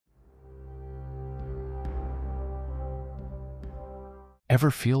Ever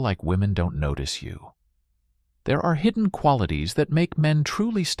feel like women don't notice you? There are hidden qualities that make men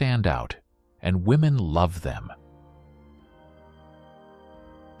truly stand out, and women love them.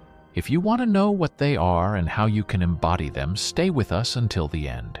 If you want to know what they are and how you can embody them, stay with us until the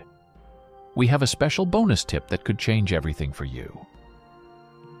end. We have a special bonus tip that could change everything for you.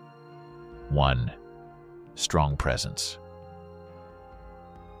 1. Strong presence.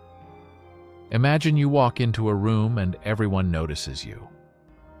 Imagine you walk into a room and everyone notices you.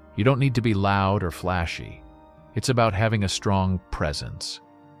 You don't need to be loud or flashy. It's about having a strong presence.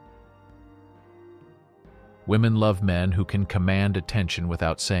 Women love men who can command attention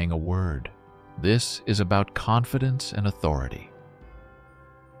without saying a word. This is about confidence and authority.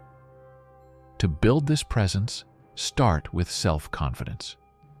 To build this presence, start with self-confidence.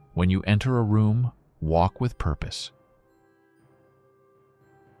 When you enter a room, walk with purpose.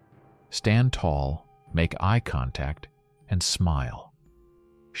 Stand tall, make eye contact, and smile.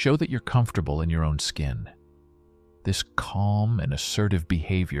 Show that you're comfortable in your own skin. This calm and assertive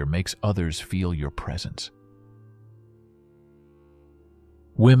behavior makes others feel your presence.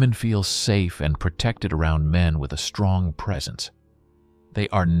 Women feel safe and protected around men with a strong presence. They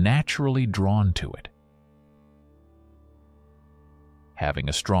are naturally drawn to it. Having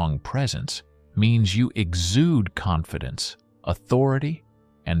a strong presence means you exude confidence, authority,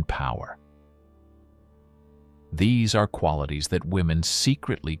 and power. These are qualities that women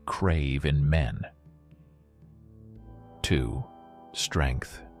secretly crave in men. 2.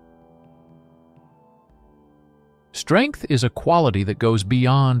 Strength. Strength is a quality that goes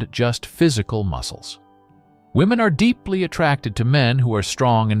beyond just physical muscles. Women are deeply attracted to men who are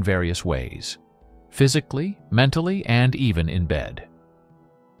strong in various ways, physically, mentally, and even in bed.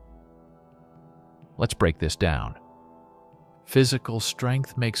 Let's break this down. Physical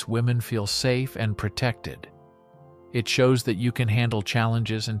strength makes women feel safe and protected. It shows that you can handle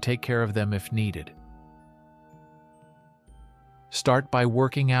challenges and take care of them if needed. Start by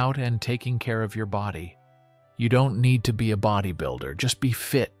working out and taking care of your body. You don't need to be a bodybuilder, just be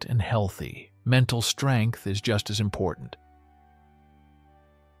fit and healthy. Mental strength is just as important.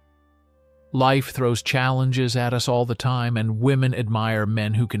 Life throws challenges at us all the time, and women admire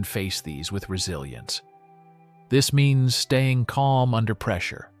men who can face these with resilience. This means staying calm under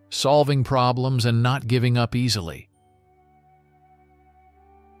pressure, solving problems, and not giving up easily.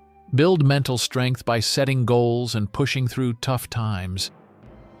 Build mental strength by setting goals and pushing through tough times.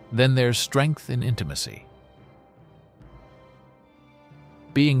 Then there's strength in intimacy.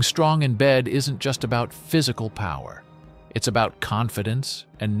 Being strong in bed isn't just about physical power. It's about confidence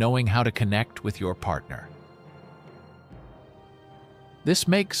and knowing how to connect with your partner. This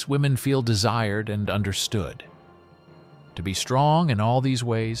makes women feel desired and understood. To be strong in all these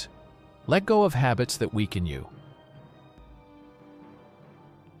ways, let go of habits that weaken you.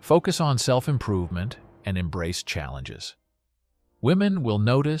 Focus on self-improvement and embrace challenges. Women will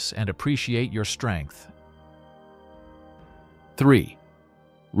notice and appreciate your strength. 3.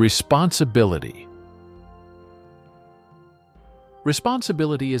 Responsibility.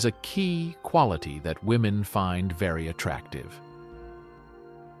 Responsibility is a key quality that women find very attractive.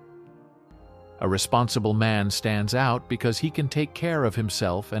 A responsible man stands out because he can take care of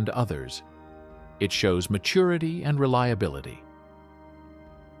himself and others. It shows maturity and reliability.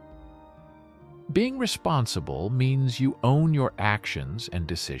 Being responsible means you own your actions and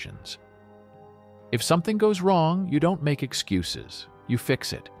decisions. If something goes wrong, you don't make excuses. You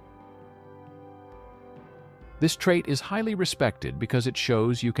fix it. This trait is highly respected because it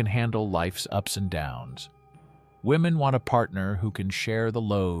shows you can handle life's ups and downs. Women want a partner who can share the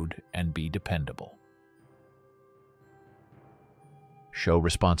load and be dependable. Show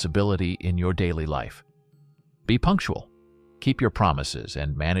responsibility in your daily life. Be punctual, keep your promises,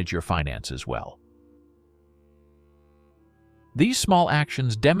 and manage your finances well. These small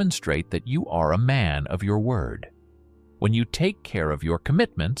actions demonstrate that you are a man of your word. When you take care of your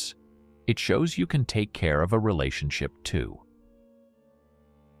commitments, it shows you can take care of a relationship too.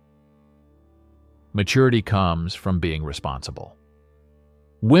 Maturity comes from being responsible.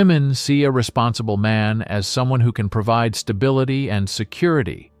 Women see a responsible man as someone who can provide stability and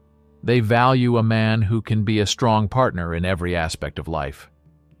security. They value a man who can be a strong partner in every aspect of life.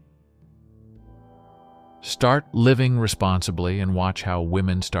 Start living responsibly and watch how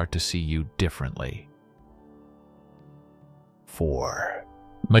women start to see you differently. 4.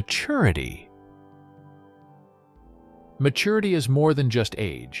 Maturity. Maturity is more than just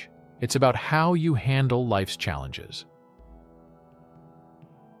age. It's about how you handle life's challenges.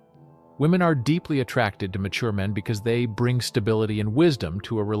 Women are deeply attracted to mature men because they bring stability and wisdom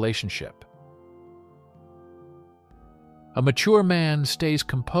to a relationship. A mature man stays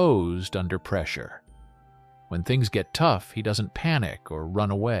composed under pressure. When things get tough, he doesn't panic or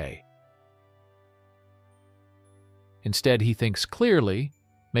run away. Instead, he thinks clearly,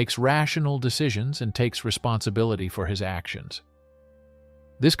 makes rational decisions, and takes responsibility for his actions.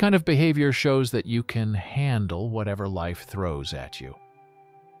 This kind of behavior shows that you can handle whatever life throws at you.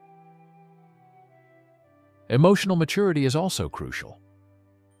 Emotional maturity is also crucial.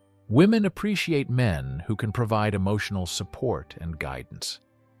 Women appreciate men who can provide emotional support and guidance.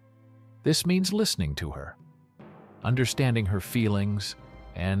 This means listening to her, understanding her feelings,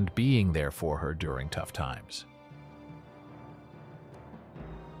 and being there for her during tough times.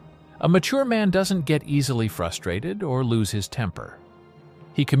 A mature man doesn't get easily frustrated or lose his temper.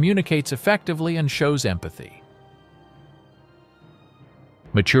 He communicates effectively and shows empathy.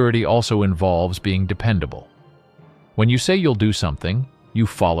 Maturity also involves being dependable. When you say you'll do something, you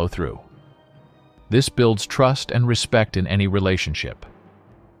follow through. This builds trust and respect in any relationship.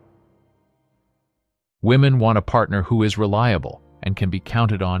 Women want a partner who is reliable and can be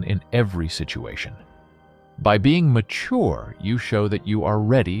counted on in every situation. By being mature, you show that you are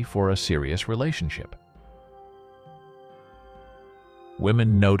ready for a serious relationship.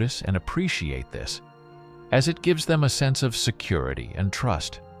 Women notice and appreciate this, as it gives them a sense of security and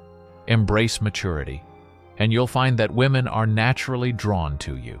trust. Embrace maturity, and you'll find that women are naturally drawn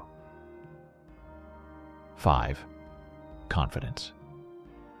to you. 5. Confidence.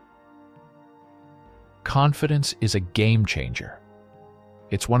 Confidence is a game changer.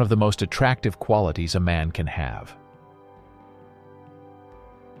 It's one of the most attractive qualities a man can have.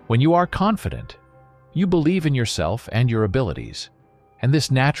 When you are confident, you believe in yourself and your abilities, and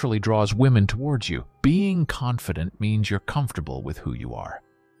this naturally draws women towards you. Being confident means you're comfortable with who you are.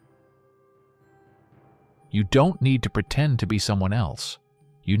 You don't need to pretend to be someone else.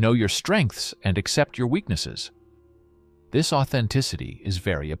 You know your strengths and accept your weaknesses. This authenticity is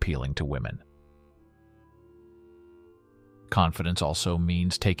very appealing to women. Confidence also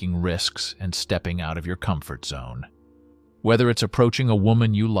means taking risks and stepping out of your comfort zone. Whether it's approaching a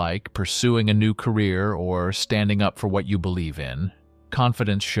woman you like, pursuing a new career, or standing up for what you believe in,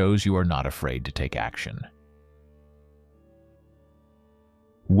 confidence shows you are not afraid to take action.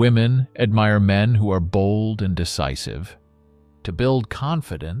 Women admire men who are bold and decisive. To build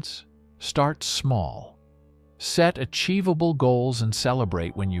confidence, start small. Set achievable goals and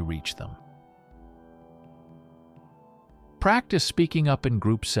celebrate when you reach them. Practice speaking up in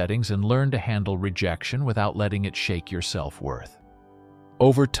group settings and learn to handle rejection without letting it shake your self-worth.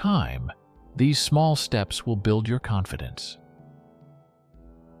 Over time, these small steps will build your confidence.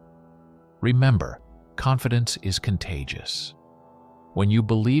 Remember, confidence is contagious. When you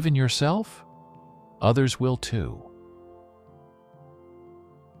believe in yourself, others will too.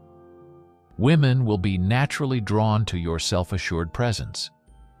 Women will be naturally drawn to your self-assured presence,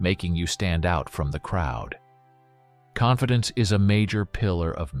 making you stand out from the crowd. Confidence is a major pillar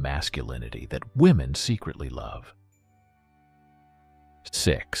of masculinity that women secretly love.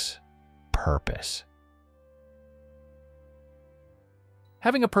 6. Purpose.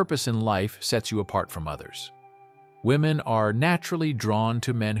 Having a purpose in life sets you apart from others. Women are naturally drawn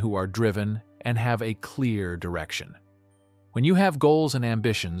to men who are driven and have a clear direction. When you have goals and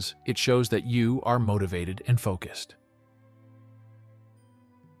ambitions, it shows that you are motivated and focused.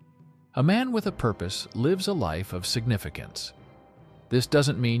 A man with a purpose lives a life of significance. This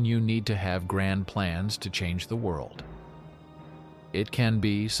doesn't mean you need to have grand plans to change the world. It can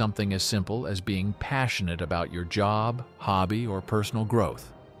be something as simple as being passionate about your job, hobby, or personal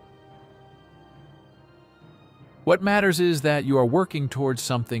growth. What matters is that you are working towards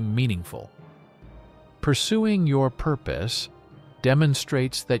something meaningful. Pursuing your purpose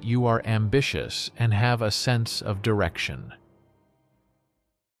demonstrates that you are ambitious and have a sense of direction.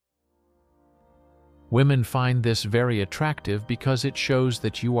 Women find this very attractive because it shows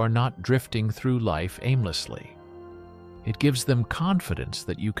that you are not drifting through life aimlessly. It gives them confidence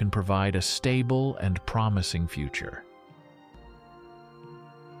that you can provide a stable and promising future.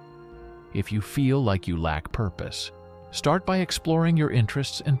 If you feel like you lack purpose, start by exploring your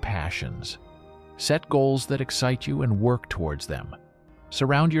interests and passions. Set goals that excite you and work towards them.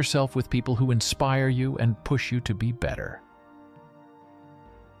 Surround yourself with people who inspire you and push you to be better.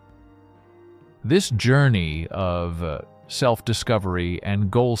 This journey of self-discovery and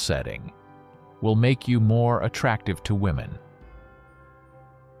goal setting will make you more attractive to women.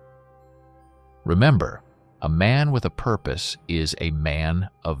 Remember, a man with a purpose is a man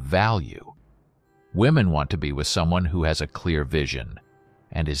of value. Women want to be with someone who has a clear vision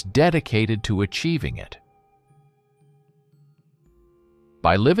and is dedicated to achieving it.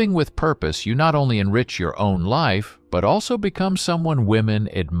 By living with purpose, you not only enrich your own life, but also become someone women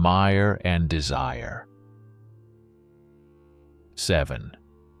admire and desire. 7.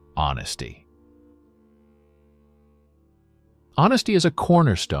 Honesty. Honesty is a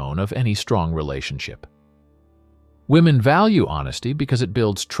cornerstone of any strong relationship. Women value honesty because it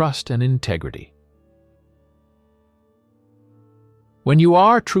builds trust and integrity. When you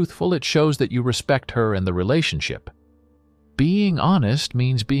are truthful, it shows that you respect her and the relationship. Being honest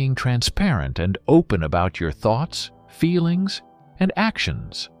means being transparent and open about your thoughts, feelings, and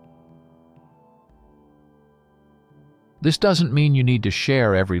actions. This doesn't mean you need to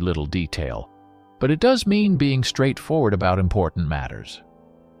share every little detail, but it does mean being straightforward about important matters.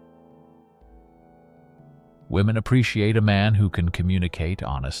 Women appreciate a man who can communicate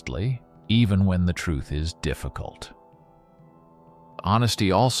honestly, even when the truth is difficult.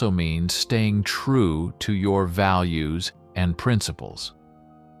 Honesty also means staying true to your values and principles.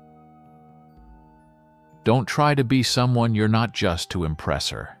 Don't try to be someone you're not just to impress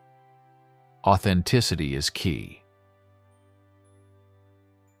her. Authenticity is key.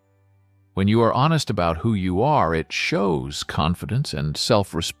 When you are honest about who you are, it shows confidence and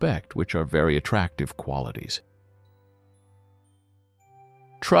self-respect, which are very attractive qualities.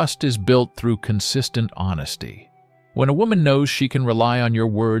 Trust is built through consistent honesty. When a woman knows she can rely on your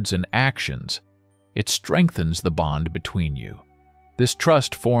words and actions, it strengthens the bond between you. This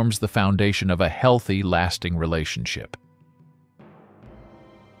trust forms the foundation of a healthy, lasting relationship.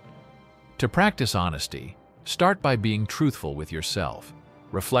 To practice honesty, start by being truthful with yourself.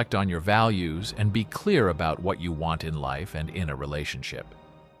 Reflect on your values and be clear about what you want in life and in a relationship.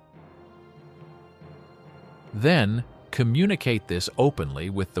 Then, communicate this openly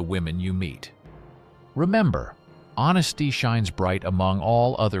with the women you meet. Remember, honesty shines bright among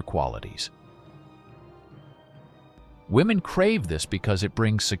all other qualities. Women crave this because it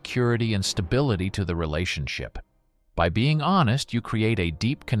brings security and stability to the relationship. By being honest, you create a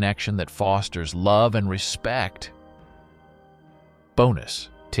deep connection that fosters love and respect. Bonus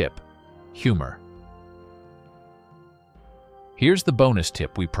tip: humor. Here's the bonus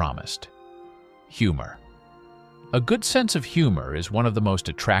tip we promised: humor. A good sense of humor is one of the most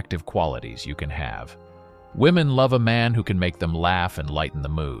attractive qualities you can have. Women love a man who can make them laugh and lighten the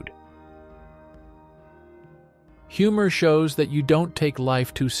mood. Humor shows that you don't take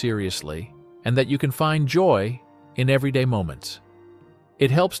life too seriously and that you can find joy in everyday moments.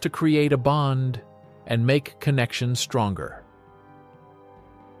 It helps to create a bond and make connections stronger.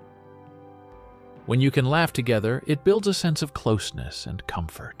 When you can laugh together, it builds a sense of closeness and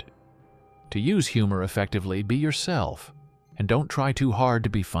comfort. To use humor effectively, be yourself and don't try too hard to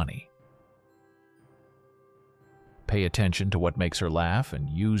be funny. Pay attention to what makes her laugh and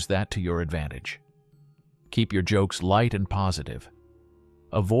use that to your advantage. Keep your jokes light and positive.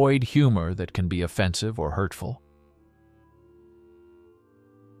 Avoid humor that can be offensive or hurtful.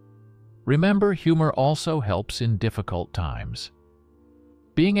 Remember, humor also helps in difficult times.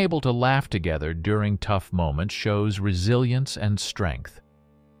 Being able to laugh together during tough moments shows resilience and strength.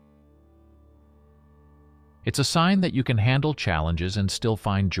 It's a sign that you can handle challenges and still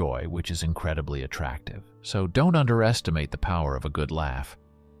find joy, which is incredibly attractive. So don't underestimate the power of a good laugh.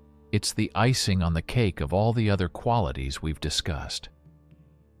 It's the icing on the cake of all the other qualities we've discussed.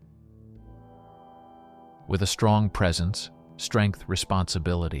 With a strong presence, strength,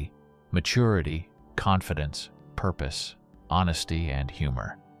 responsibility, maturity, confidence, purpose, honesty, and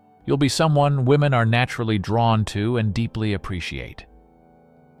humor, you'll be someone women are naturally drawn to and deeply appreciate.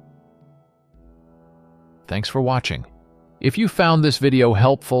 Thanks for watching. If you found this video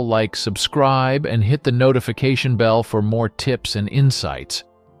helpful, like, subscribe, and hit the notification bell for more tips and insights.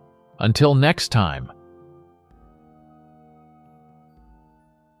 Until next time,